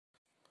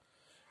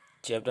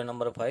Chapter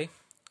number 5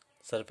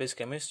 surface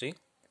chemistry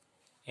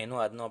એનો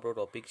આજનો આપણો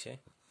ટોપિક છે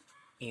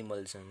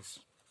ઇમલ્શન્સ.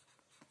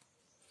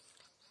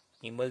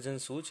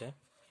 ઇમલ્શન્સ શું છે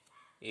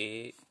એ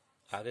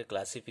આગળ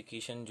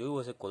ક્લાસિફિકેશન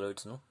જોયું હશે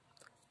કોલોઇડ્સનું,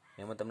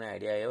 એમાં તમને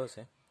આઈડિયા આવ્યો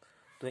હશે.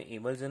 તો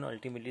ઇમલ્શન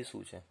અલ્ટિમેટલી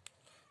શું છે?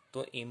 તો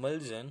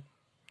ઇમલ્શન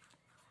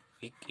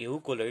એક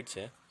એવું કોલોઇડ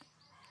છે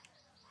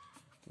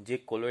જે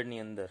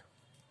કોલોઇડની અંદર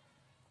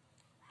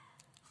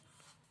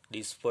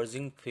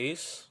ડિસ્પર્સિંગ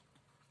ફેસ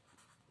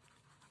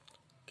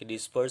કે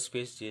ડિસ્પર્સ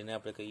ફેસ જેને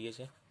આપણે કહીએ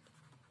છીએ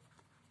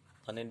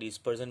અને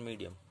ડિસ્પર્ઝન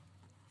મીડિયમ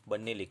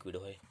બંને લિક્વિડ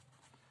હોય.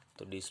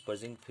 તો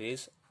ડિસ્પર્સિંગ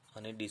ફેસ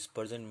અને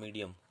ડિસ્પર્ઝન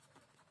મીડિયમ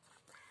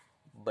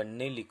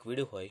બંને લિક્વિડ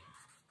હોય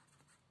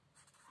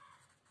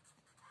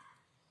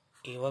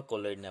એવા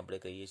કોલોઇડને આપણે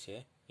કહીએ છીએ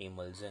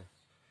ઇમલ્શન.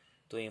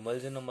 તો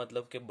ઇમલ્શનનો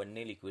મતલબ કે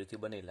બંને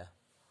લિક્વિડથી બનેલા,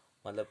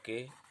 મતલબ કે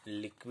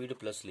liquid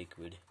plus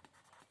liquid,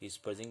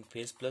 ડિસ્પર્સિંગ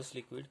face plus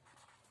liquid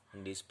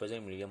અને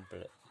ડિસ્પર્ઝન મીડિયમ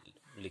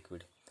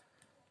લિક્વિડ.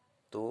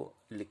 તો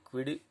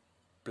લિક્વિડ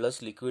પ્લસ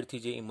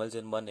લિક્વિડથી જે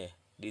ઇમલ્શન બને,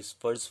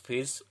 ડિસ્પર્સ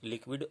ફેસ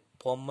લિક્વિડ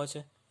ફોર્મમાં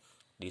છે,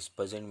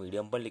 ડિસ્પર્ઝન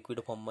મીડિયમ પણ લિક્વિડ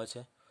ફોર્મમાં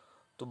છે.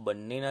 તો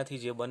બંનેનાથી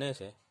જે બને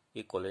છે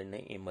એ કોલોઇડને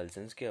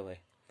ઇમલ્શન્સ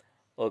કહેવાય.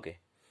 ઓકે,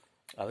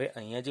 હવે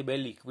અહીંયા જે બે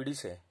લિક્વિડ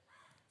છે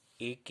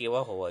એ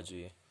કેવા હોવા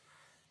જોઈએ?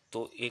 તો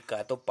એ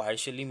કાં તો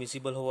પાર્શિયલી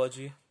મિસિબલ હોવા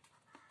જોઈએ,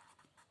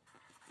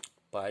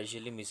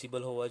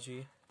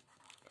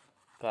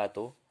 કાં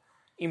તો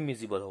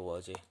ઇમિસિબલ હોવા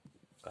જોઈએ.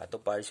 કાં તો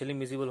પાર્શિયલી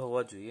મિસિબલ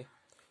હોવા જોઈએ,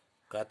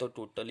 કાં તો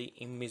ટોટલી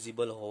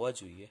ઇમિસિબલ હોવા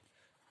જોઈએ.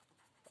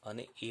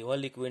 અને એવા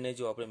લિક્વિડને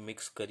જો આપણે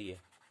મિક્સ કરીએ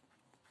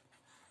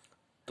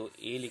તો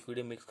એ લિક્વિડ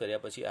મિક્સ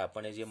કર્યા પછી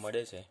આપણને જે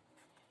મળે છે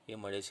એ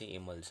મળે છે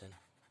ઇમલ્શન.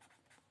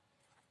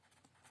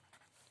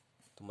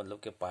 તો મતલબ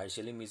કે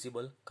પાર્શિયલી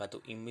મિસિબલ કાં તો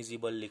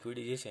ઇમિસિબલ લિક્વિડ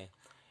જે છે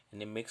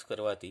એને મિક્સ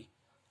કરવાથી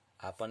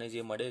આપણને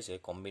જે મળે છે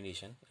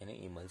કોમ્બિનેશન, એને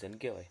ઇમલ્શન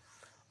કહેવાય.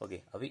 ઓકે,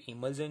 હવે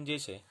ઇમલ્શન જે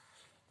છે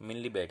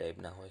મેઇનલી બે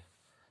ટાઈપના હોય.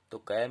 તો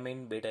કયા મેઇન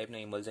બે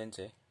ટાઈપના ઇમલ્શન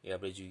છે એ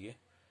આપણે જોઈએ.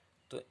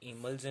 તો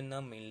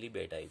ઇમલ્શનના મેઇનલી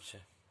બે ટાઈપ છે.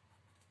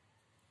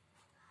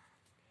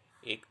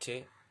 એક છે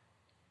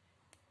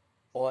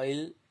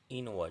ઓઇલ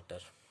ઇન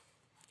વોટર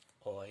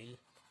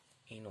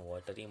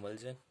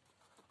ઇમલ્શન,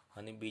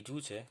 અને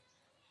બીજું છે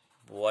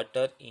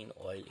water in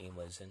oil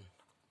ઇમલ્શન,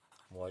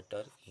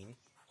 water in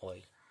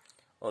oil.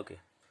 Okay,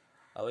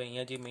 હવે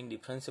અહીંયા જે મેઇન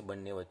ડિફરન્સ છે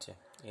બંને વચ્ચે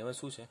એમાં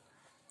શું છે?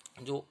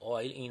 જો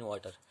ઓઇલ ઇન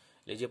વોટર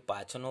એટલે જે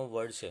પાછળનો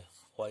વર્ડ છે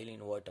ઓઇલ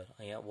ઇન વોટર,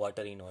 અહીંયા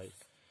વોટર ઇન ઓઇલ,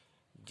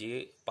 જે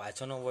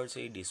પાછળનો વર્ડ છે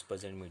એ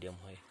ડિસ્પર્ઝન મીડિયમ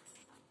હોય,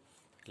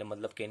 એટલે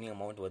મતલબ કે એની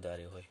અમાઉન્ટ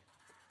વધારે હોય.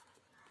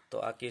 તો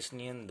આ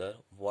કેસની અંદર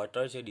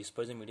વોટર છે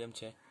ડિસ્પર્ઝન મીડિયમ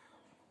છે,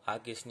 આ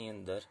કેસની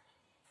અંદર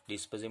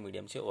ડિસ્પર્ઝન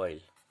મીડિયમ છે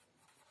ઓઇલ.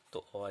 તો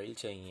ઓઇલ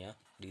છે અહીંયા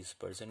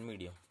ડિસ્પર્ઝન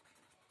મીડિયમ,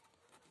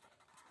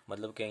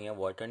 મતલબ કે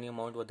અહીંયા વોટરની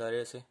અમાઉન્ટ વધારે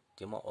હશે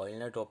જેમાં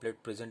ઓઇલના ડ્રોપલેટ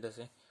પ્રેઝન્ટ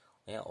હશે,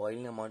 અહીંયા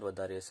ઓઇલની અમાઉન્ટ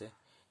વધારે હશે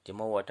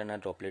જેમાં વોટરના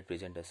ડ્રોપલેટ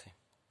પ્રેઝન્ટ હશે.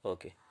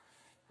 ઓકે,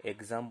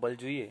 એક્ઝામ્પલ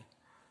જોઈએ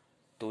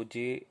તો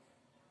જે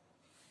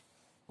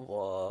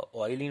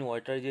ઓઇલ ઇન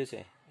વોટર જે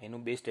છે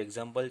એનું બેસ્ટ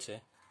એક્ઝામ્પલ છે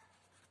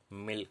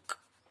મિલ્ક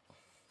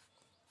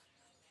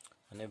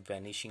અને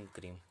વેનિશિંગ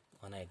ક્રીમ.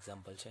 આના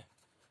એક્ઝામ્પલ છે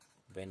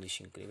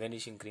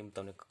વેનિશિંગ ક્રીમ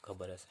તમને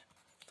ખબર હશે.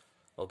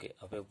 ઓકે,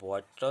 હવે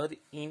વોટર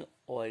ઇન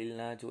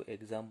ઓઇલના જો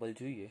એક્ઝામ્પલ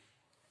જોઈએ,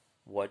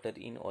 વોટર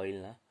ઇન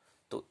ઓઇલના,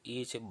 તો એ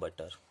છે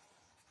બટર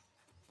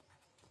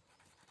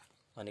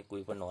અને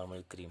કોઈ પણ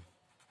નોર્મલ ક્રીમ.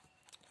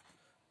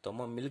 તો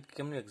આમાં મિલ્ક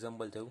કેમનું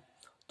એક્ઝામ્પલ થયું?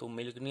 તો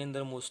મિલ્કની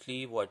અંદર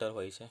મોસ્ટલી વોટર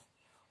હોય છે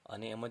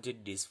અને એમાં જે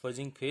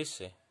ડિસ્પર્ઝિંગ ફેસ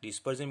છે,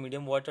 ડિસ્પર્ઝિંગ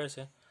મીડિયમ વોટર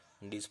છે,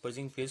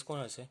 ડિસ્પર્ઝિંગ ફેસ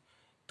કોણ હશે?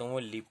 તો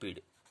લિપિડ.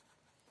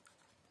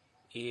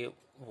 એ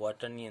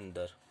વોટરની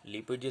અંદર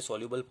લિપિડ જે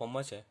સોલ્યુબલ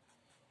ફોર્મમાં છે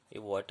એ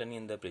વોટરની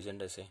અંદર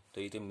પ્રેઝન્ટ હશે. તો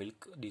એ રીતે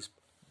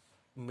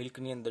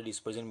મિલ્કની અંદર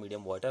ડિસ્પર્ઝન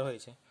મીડિયમ વોટર હોય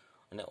છે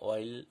અને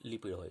ઓઇલ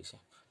લિપિડ હોય છે.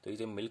 તો એ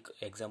રીતે મિલ્ક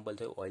એક્ઝામ્પલ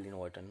થયું ઓઇલ ઇન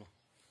વોટરનું.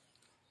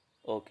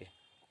 ઓકે,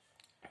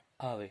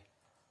 હવે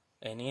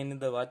એની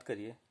અંદર વાત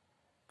કરીએ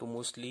તો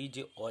મોસ્ટલી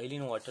જે ઓઇલ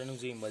ઇન વોટરનું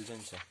જે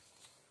ઇમલ્શન છે,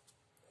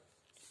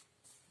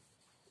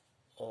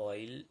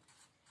 ઓઇલ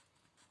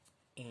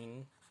ઇન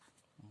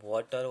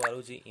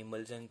વોટરવાળું જે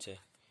ઇમલ્શન છે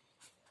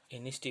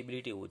એની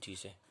સ્ટેબિલિટી ઓછી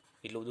છે,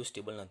 એટલું બધું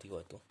સ્ટેબલ નથી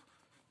હોતું.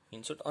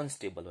 ઇન શોર્ટ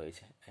અનસ્ટેબલ હોય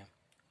છે એમ.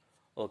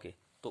 ઓકે,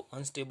 તો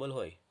અનસ્ટેબલ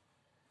હોય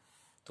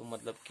તો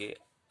મતલબ કે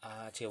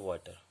આ છે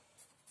વોટર,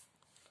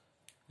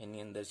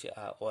 એની અંદર છે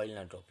આ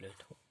ઓઇલના ડ્રોપલેટ.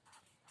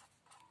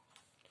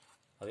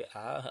 હવે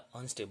આ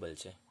અનસ્ટેબલ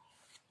છે,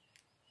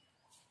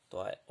 તો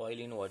આ ઓઇલ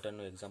ઇન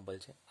વોટરનું એક્ઝામ્પલ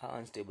છે. આ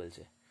અનસ્ટેબલ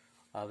છે.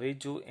 હવે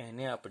જો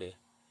એને આપણે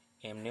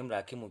એમને એમ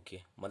રાખી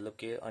મૂકીએ, મતલબ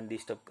કે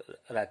અનડિસ્ટર્બ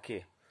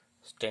રાખીએ,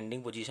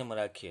 સ્ટેન્ડિંગ પોઝિશનમાં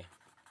રાખીએ,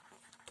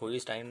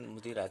 થોડી ટાઈમ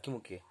સુધી રાખી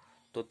મૂકીએ,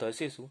 તો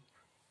થશે શું?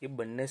 એ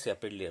બંને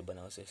સેપરેટ લેયર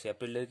બનાવશે.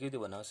 સેપરેટ લેયર કેવી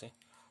રીતે બનાવશે?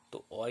 તો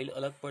ઓઇલ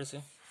અલગ પડશે,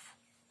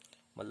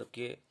 મતલબ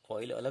કે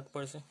ઓઇલ અલગ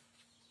પડશે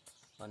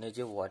અને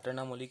જે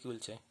વોટરના મોલિક્યુલ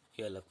છે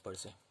એ અલગ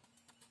પડશે.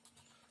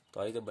 તો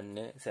આ રીતે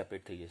બંને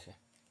સેપરેટ થઈ જશે.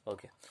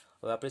 ઓકે,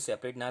 હવે આપણે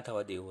સેપરેટ ના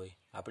થવા દેવું હોય,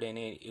 આપણે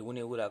એને એવું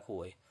ને એવું રાખવું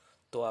હોય,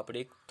 તો આપણે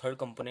એક થર્ડ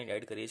કમ્પોનન્ટ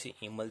એડ કરીએ છીએ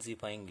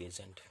ઇમલ્સિફાઈંગ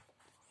એજન્ટ.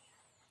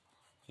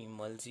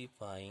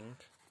 ઇમલ્સિફાઈંગ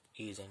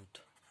એજન્ટ.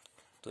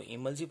 તો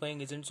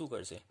ઇમલ્સિફાઈંગ એજન્ટ શું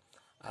કરશે?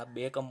 આ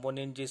બે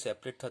કમ્પોનેન્ટ જે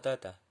સેપરેટ થતા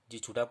હતા, જે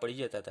છૂટા પડી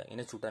જતા હતા,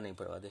 એને છૂટા નહીં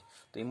પડવા દે.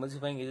 તો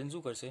ઇમલ્સિફાઈંગ એજન્ટ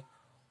શું કરશે?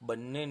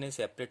 બંનેને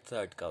સેપરેટ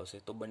થતા અટકાવશે.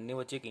 તો બંને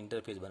વચ્ચે એક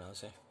ઇન્ટરફેસ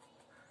બનાવશે.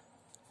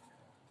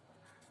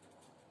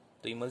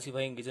 તો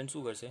ઇમલ્સિફાઈંગ એજન્ટ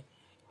શું કરશે?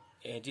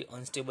 એ જે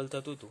અનસ્ટેબલ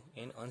થતું હતું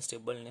એને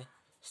અનસ્ટેબલને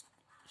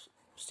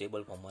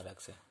સ્ટેબલ ફોર્મમાં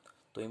રાખશે.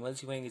 તો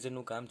ઇમલ્સિફાઈંગ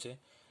એજન્ટનું કામ છે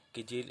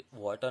કે જે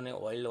વોટર અને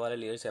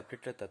ઓઇલવાળા લેયર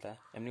સેપરેટ થતા હતા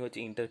એમની વચ્ચે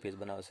ઇન્ટરફેસ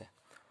બનાવશે.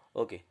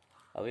 ઓકે,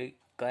 હવે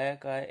કયા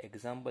કયા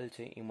એક્ઝામ્પલ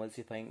છે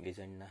ઇમલ્સિફાઈંગ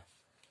એજન્ટના?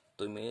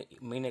 તો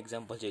મેઇન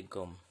એક્ઝામ્પલ છે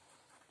ગમ,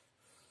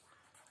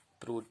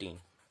 પ્રોટીન,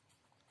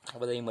 આ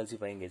બધા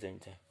ઇમલ્સિફાઈંગ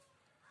એજન્ટ છે.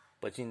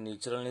 પછી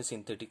નેચરલ અને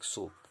સિન્થેટિક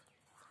સોપ.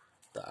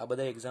 તો આ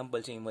બધા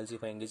એક્ઝામ્પલ છે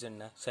ઇમલ્સિફાઈંગ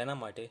એજન્ટના. શેના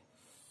માટે?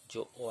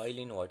 જો ઓઇલ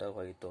ઇન વોટર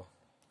હોય તો.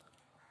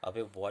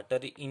 હવે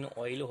વોટર ઇન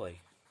ઓઇલ હોય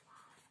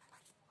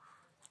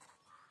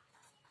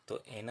તો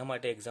એના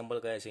માટે એક્ઝામ્પલ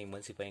કયા છે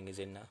ઇમલ્સિફાઈંગ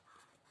એજન્ટના?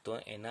 તો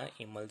એના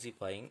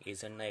ઇમલ્સિફાઈંગ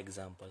એજન્ટના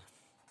એક્ઝામ્પલ,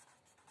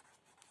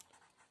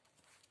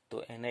 તો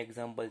એના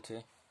એક્ઝામ્પલ છે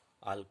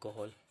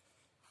આલ્કોહોલ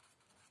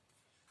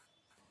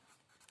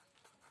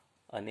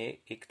અને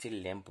એક છે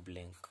લેમ્પ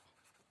બ્લેન્ક.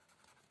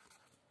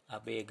 આ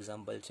બે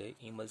એક્ઝામ્પલ છે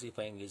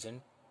ઇમલ્સિફાઈંગ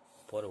agent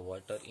four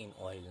water in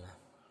ઓઇલના.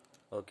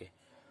 Okay,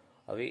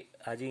 હવે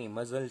આ જે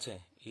ઇમલ્ઝન છે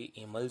એ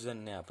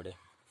ઇમલ્ઝનને આપણે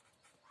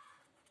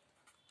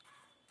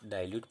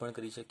ડાયલ્યુટ પણ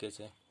કરી શકીએ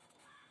છીએ.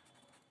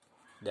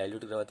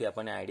 ડાયલ્યુટ કરવાથી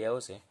આપણને આઈડિયા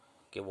આવશે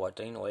કે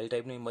વોટર ઇન ઓઇલ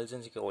ટાઈપનું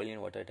ઇમલ્ઝન છે કે ઓઇલ ઇન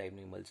વોટર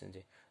ટાઈપનું ઇમલ્ઝન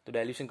છે. તો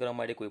ડાયલ્યુશન કરવા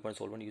માટે કોઈ પણ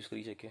સોલ્વન્ટ યુઝ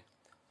કરી શકીએ.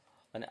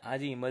 અને આ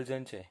જે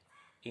ઇમલ્ઝન છે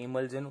એ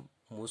ઇમલ્ઝન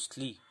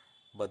મોસ્ટલી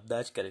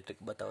બધા જ કેરેક્ટર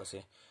બતાવશે.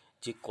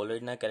 જે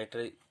કોલોઇડના કેરેક્ટર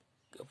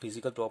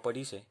ફિઝિકલ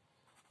પ્રોપર્ટી છે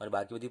અને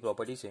બાકી બધી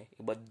પ્રોપર્ટી છે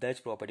એ બધા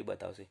જ પ્રોપર્ટી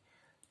બતાવશે.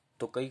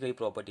 તો કઈ કઈ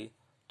પ્રોપર્ટી?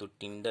 તો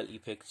ટિન્ડલ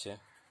ઇફેક્ટ છે.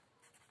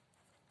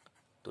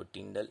 તો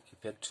ટિન્ડલ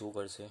ઇફેક્ટ શો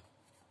કરશે.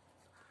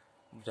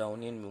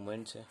 બ્રાઉનિયન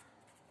મુવમેન્ટ છે,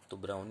 તો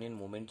બ્રાઉનિયન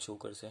મુવમેન્ટ શો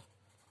કરશે.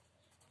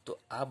 તો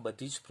આ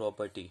બધી જ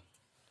પ્રોપર્ટી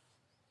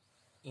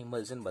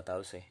ઇમલ્ઝન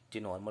બતાવશે જે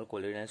નોર્મલ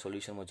કોલોઇડના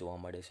સોલ્યુશનમાં જોવા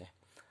મળે છે.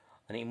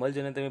 અને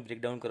ઇમલ્ઝનને તમે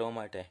બ્રેકડાઉન કરવા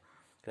માટે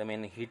તમે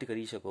એને હીટ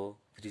કરી શકો,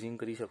 ફ્રીઝિંગ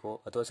કરી શકો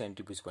અથવા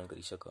સેન્ટ્રીફ્યુજ પણ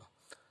કરી શકો.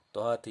 તો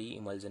આ થઈ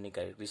ઇમલ્ઝનની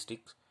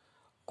કેરેક્ટરિસ્ટિક્સ.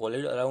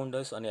 કોલોઇડ અરાઉન્ડ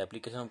અસ અને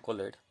એપ્લિકેશન ઓફ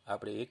કોલોઇડ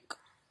આપણે એક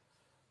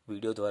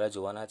વિડીયો દ્વારા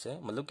જોવાના છે,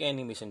 મતલબ કે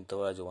એનિમેશન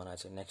દ્વારા જોવાના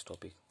છે. Next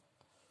topic.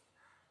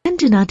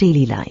 And in our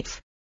daily life,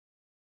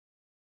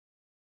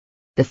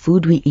 the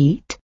food we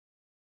eat,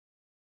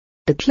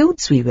 the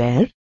clothes we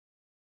wear,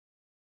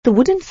 the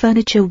wooden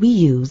furniture we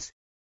use,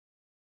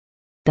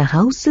 the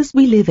houses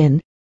we live in,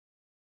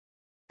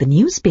 the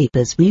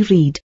newspapers we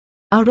read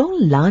are all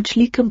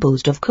largely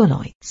composed of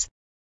colloids.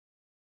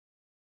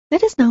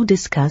 Let us now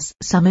discuss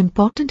some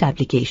important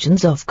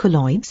applications of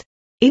colloids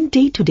in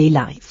day-to-day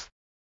life.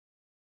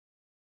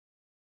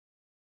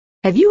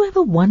 Have you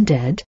ever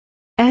wondered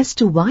as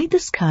to why the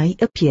sky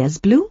appears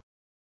blue?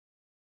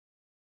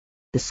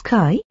 The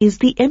sky is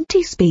the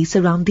empty space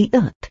around the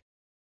earth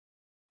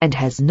and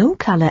has no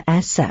color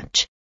as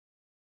such.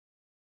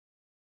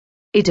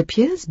 It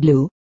appears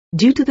blue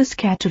due to the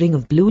scattering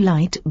of blue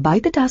light by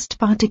the dust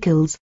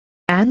particles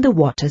and the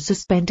water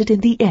suspended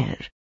in the air.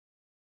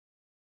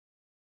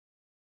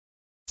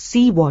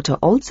 Seawater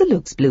also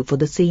looks blue for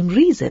the same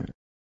reason.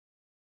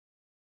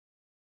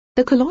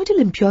 The colloidal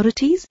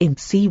impurities in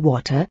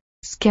seawater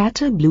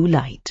scatter blue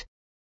light.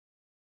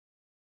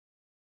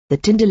 The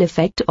Tyndall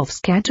effect of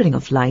scattering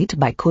of light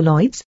by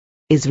colloids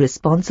is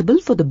responsible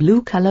for the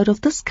blue color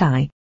of the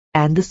sky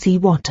and the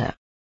seawater.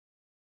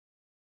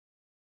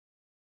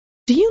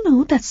 Do you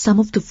know that some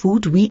of the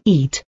food we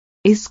eat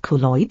is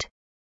colloid?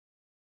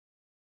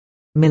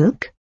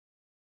 Milk,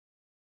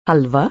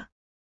 halwa,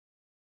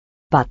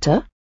 butter,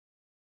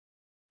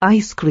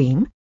 ice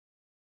cream,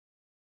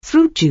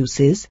 fruit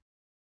juices,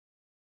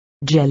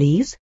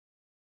 jellies,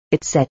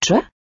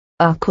 etc.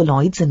 are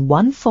colloids in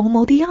one form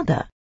or the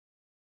other.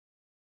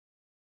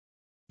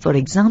 For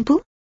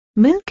example,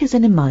 milk is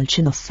an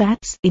emulsion of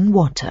fats in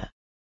water,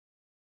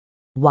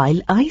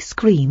 while ice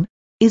cream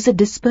is a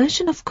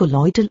dispersion of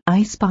colloidal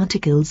ice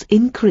particles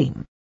in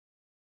cream.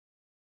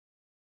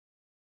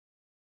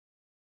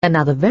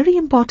 Another very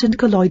important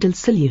colloidal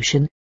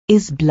solution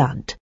is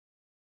blood.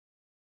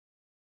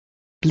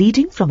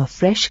 Bleeding from a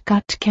fresh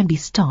cut can be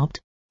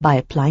stopped by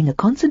applying a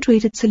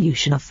concentrated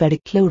solution of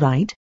ferric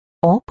chloride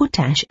or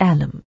potash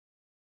alum.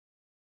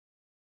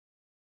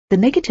 The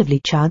negatively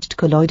charged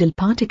colloidal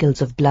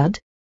particles of blood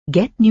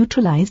get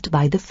neutralized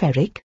by the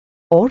ferric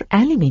or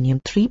aluminium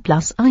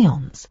 3+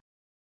 ions,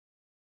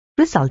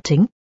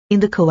 resulting in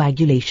the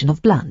coagulation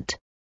of blood.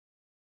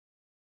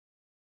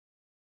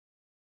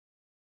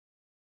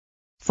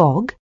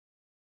 Fog,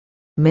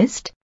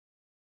 mist,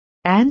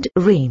 and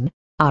rain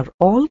are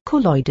all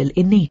colloidal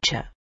in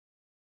nature.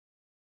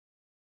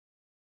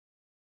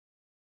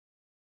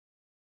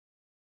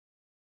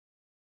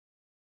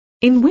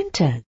 In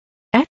winter,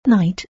 at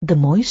night, the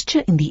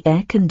moisture in the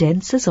air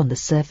condenses on the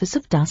surface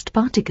of dust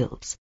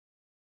particles,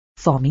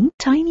 forming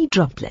tiny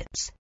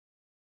droplets.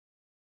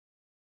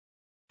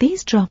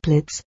 These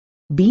droplets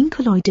being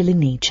colloidal in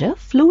nature,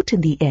 float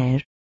in the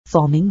air,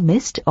 forming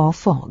mist or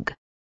fog.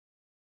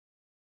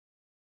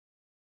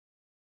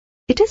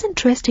 It is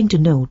interesting to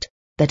note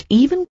that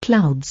even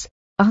clouds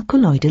are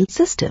colloidal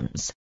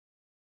systems.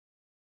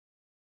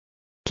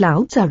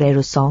 Clouds are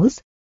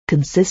aerosols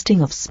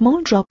consisting of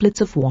small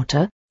droplets of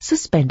water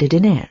suspended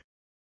in air.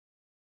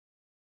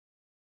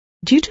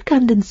 Due to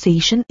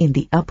condensation in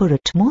the upper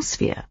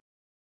atmosphere,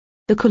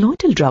 the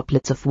colloidal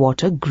droplets of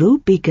water grow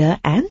bigger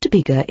and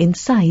bigger in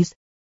size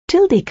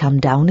till they come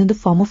down in the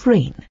form of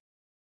rain.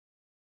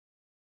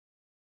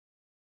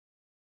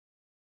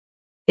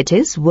 It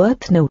is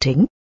worth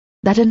noting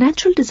that a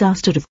natural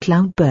disaster of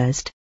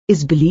cloudburst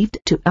is believed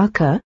to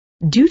occur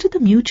due to the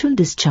mutual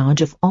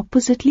discharge of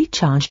oppositely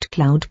charged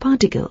cloud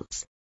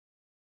particles.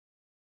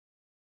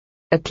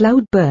 A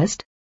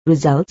cloudburst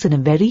results in a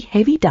very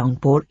heavy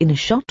downpour in a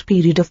short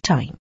period of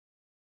time.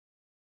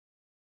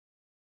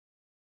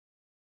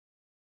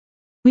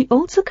 We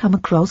also come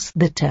across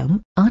the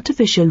term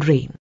artificial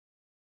rain.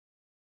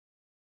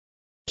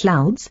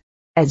 Clouds,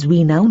 as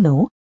we now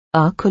know,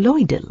 are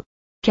colloidal,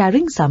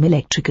 carrying some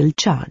electrical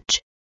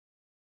charge.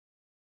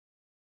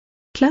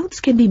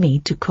 Clouds can be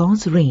made to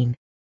cause rain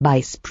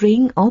by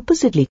spraying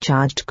oppositely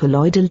charged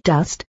colloidal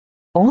dust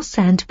or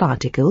sand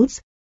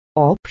particles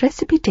or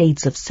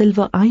precipitates of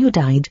silver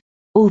iodide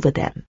over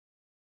them.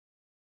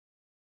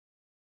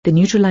 The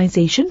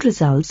neutralization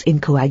results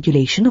in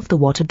coagulation of the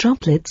water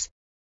droplets,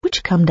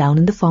 which come down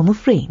in the form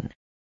of rain.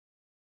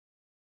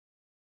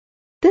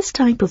 This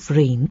type of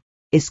rain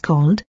is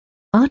called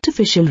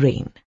artificial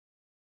rain.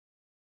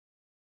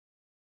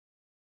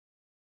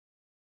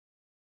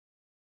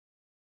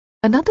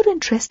 Another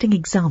interesting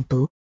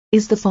example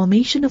is the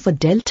formation of a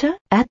delta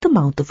at the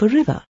mouth of a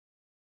river,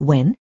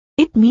 when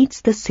it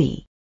meets the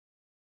sea.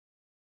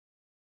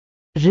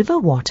 River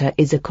water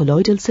is a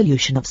colloidal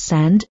solution of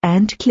sand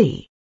and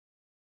clay,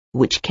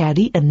 which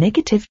carry a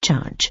negative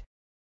charge.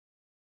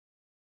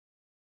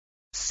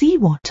 Sea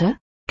water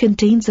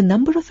contains a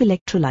number of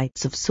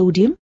electrolytes of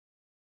sodium,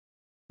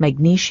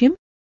 magnesium,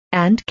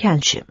 and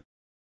calcium.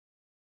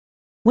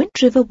 When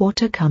river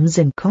water comes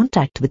in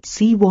contact with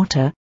sea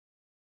water,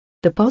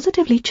 the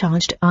positively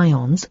charged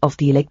ions of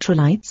the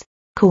electrolytes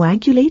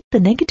coagulate the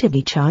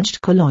negatively charged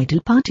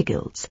colloidal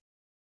particles,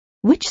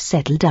 which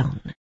settle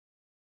down.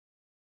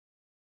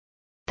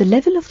 The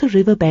level of the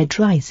riverbed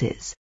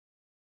rises,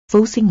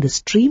 forcing the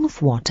stream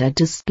of water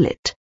to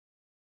split.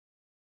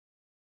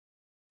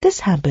 This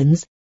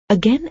happens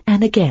again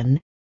and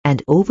again,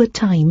 and over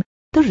time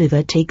the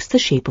river takes the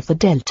shape of a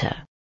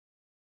delta.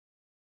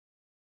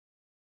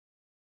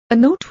 A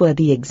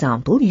noteworthy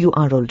example you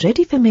are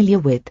already familiar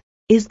with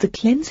is the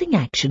cleansing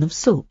action of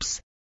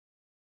soaps.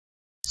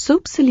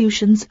 Soap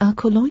solutions are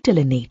colloidal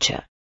in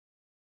nature.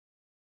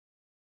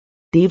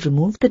 They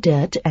remove the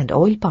dirt and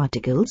oil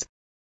particles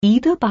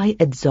either by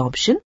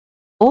adsorption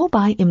or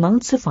by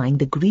emulsifying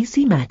the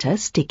greasy matter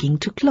sticking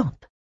to cloth.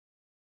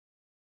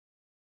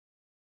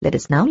 Let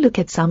us now look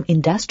at some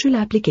industrial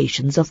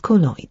applications of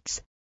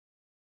colloids.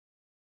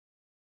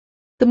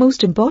 The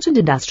most important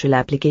industrial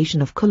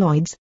application of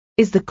colloids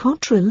is the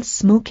collol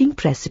smoking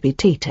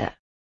precipitator.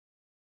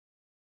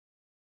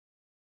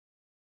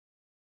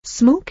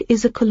 Smoke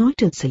is a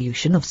colloidal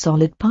solution of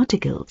solid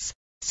particles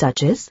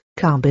such as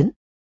carbon,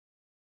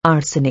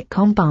 arsenic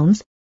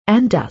compounds,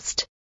 and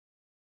dust.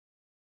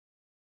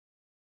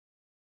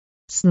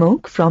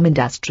 Smoke from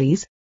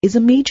industries is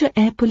a major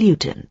air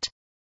pollutant,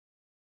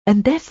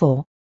 and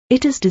therefore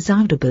it is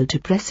desirable to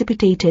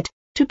precipitate it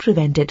to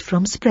prevent it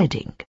from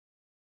spreading.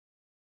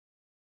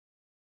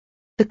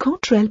 The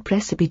collol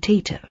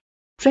precipitator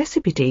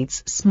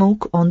precipitates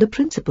smoke on the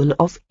principle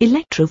of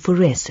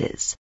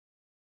electrophoresis.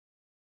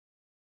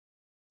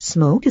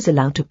 Smoke is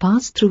allowed to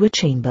pass through a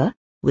chamber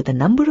with a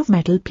number of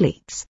metal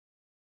plates.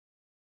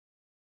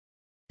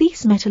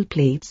 These metal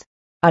plates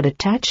are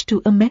attached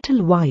to a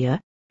metal wire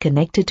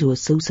connected to a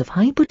source of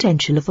high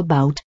potential of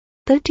about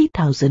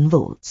 30,000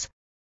 volts.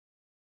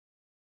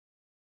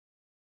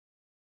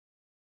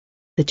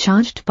 The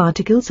charged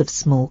particles of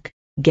smoke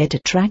get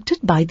attracted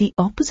by the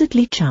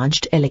oppositely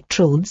charged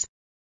electrodes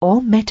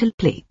or metal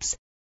plates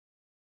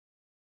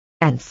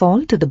and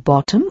fall to the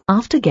bottom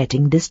after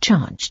getting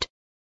discharged.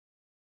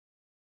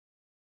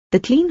 The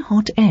clean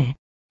hot air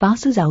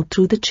passes out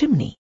through the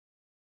chimney,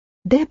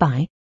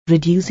 thereby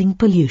reducing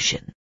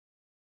pollution.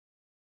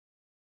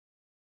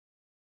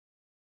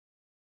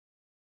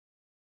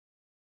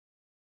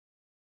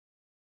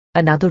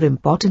 Another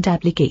important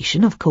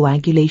application of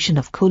coagulation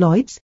of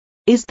colloids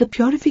is the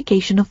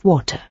purification of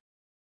water.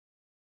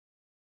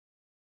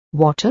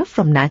 Water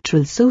from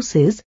natural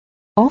sources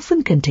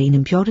often contain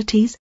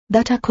impurities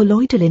that are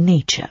colloidal in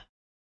nature.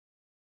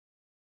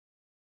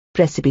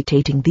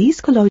 Precipitating these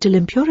colloidal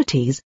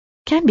impurities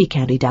can be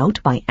carried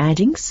out by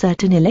adding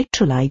certain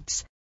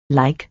electrolytes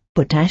like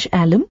potash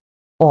alum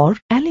or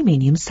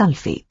aluminium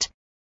sulfate.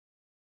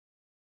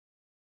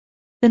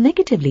 The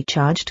negatively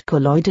charged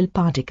colloidal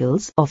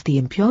particles of the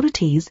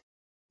impurities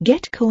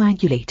get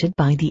coagulated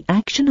by the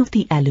action of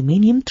the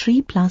aluminium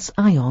 3+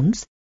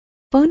 ions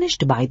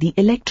furnished by the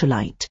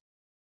electrolyte.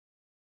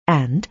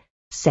 and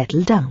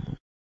settle down.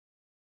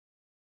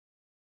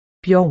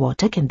 Pure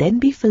water can then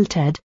be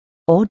filtered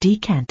or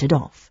decanted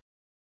off.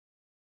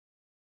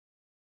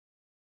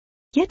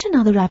 Yet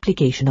another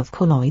application of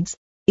colloids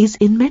is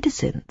in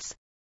medicines.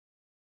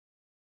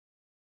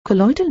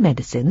 Colloidal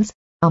medicines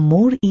are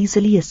more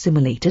easily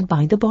assimilated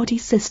by the body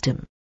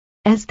system,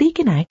 as they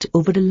can act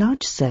over a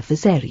large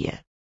surface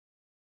area.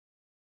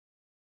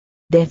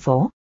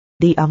 Therefore,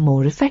 they are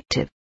more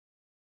effective.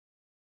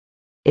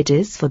 It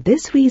is for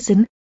this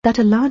reason that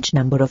a large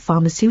number of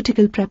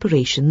pharmaceutical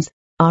preparations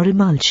are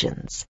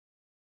emulsions.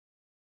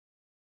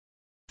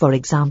 For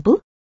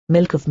example,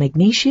 milk of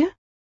magnesia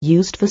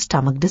used for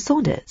stomach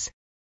disorders.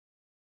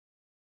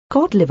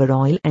 Cod liver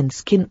oil and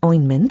skin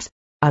ointments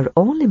are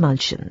all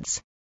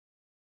emulsions.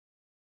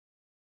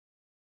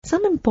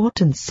 Some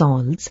important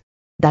salts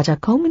that are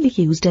commonly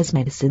used as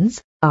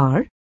medicines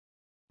are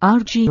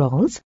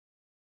argirols,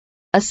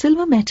 a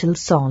silver metal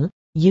salt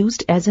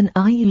used as an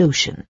eye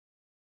lotion.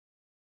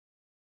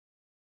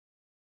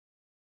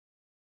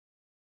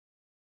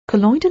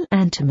 Colloidal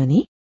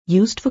antimony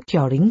used for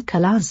curing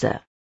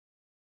chalaza.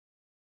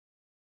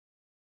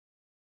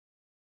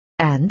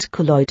 And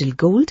colloidal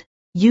gold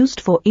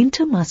used for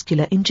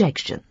intramuscular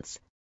injections.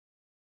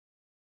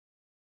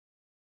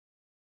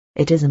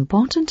 It is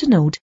important to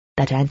note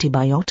that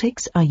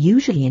antibiotics are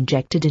usually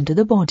injected into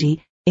the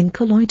body in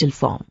colloidal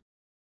form.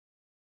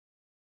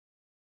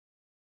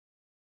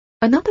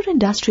 Another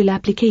industrial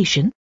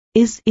application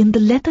is in the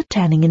leather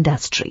tanning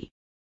industry.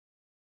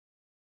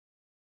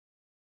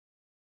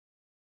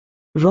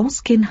 Raw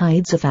skin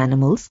hides of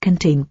animals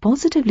contain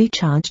positively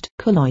charged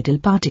colloidal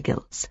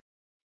particles.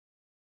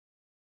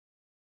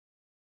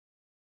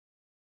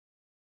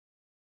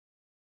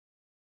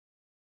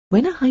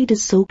 When a hide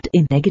is soaked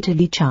in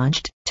negatively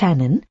charged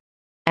tannin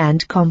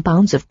and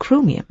compounds of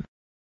chromium,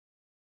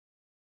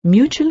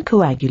 mutual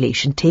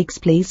coagulation takes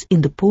place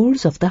in the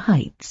pores of the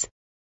hides.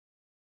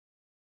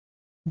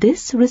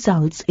 This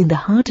results in the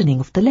hardening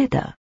of the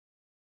leather.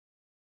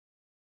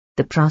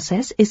 The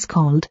process is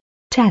called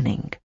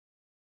tanning.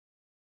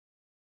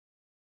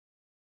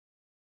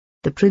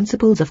 The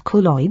principles of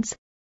colloids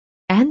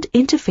and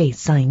interface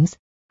signs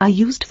are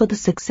used for the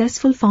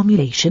successful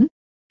formulation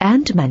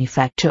and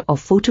manufacture of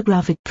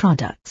photographic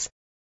products.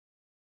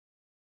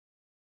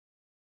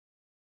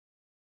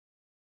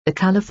 The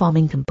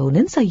color-forming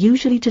components are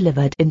usually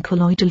delivered in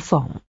colloidal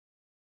form.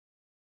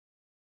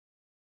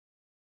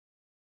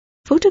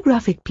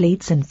 Photographic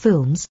plates and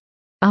films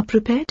are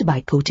prepared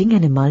by coating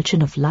an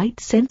emulsion of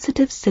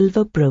light-sensitive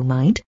silver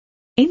bromide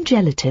in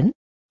gelatin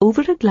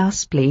over a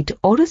glass plate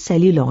or a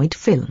celluloid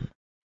film.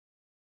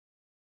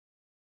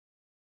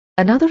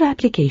 Another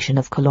application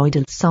of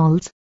colloidal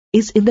salts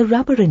is in the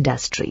rubber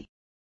industry.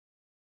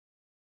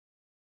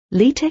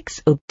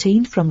 Latex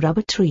obtained from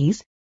rubber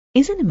trees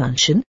is an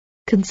emulsion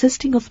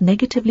consisting of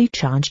negatively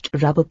charged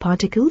rubber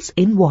particles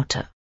in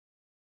water.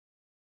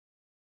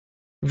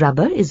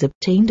 Rubber is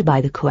obtained by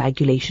the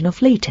coagulation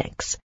of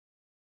latex.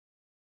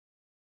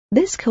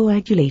 This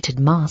coagulated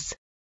mass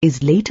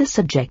is later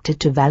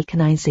subjected to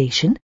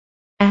vulcanization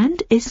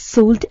and is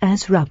sold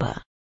as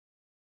rubber.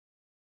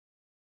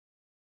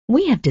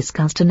 We have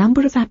discussed a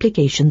number of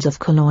applications of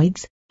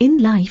colloids in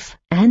life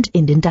and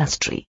in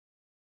industry.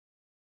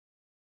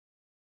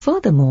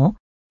 Furthermore,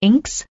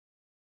 inks,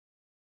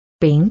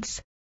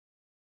 paints,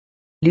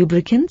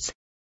 lubricants,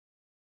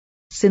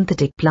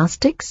 synthetic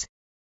plastics,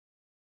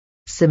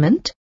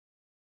 cement,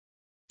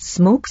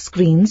 smoke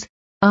screens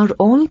are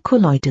all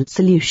colloidal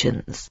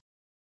solutions.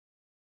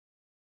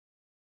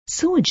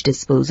 Sewage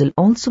disposal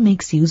also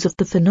makes use of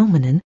the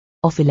phenomenon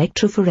of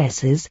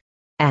electrophoresis,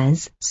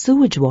 as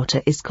sewage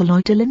water is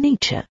colloidal in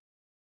nature.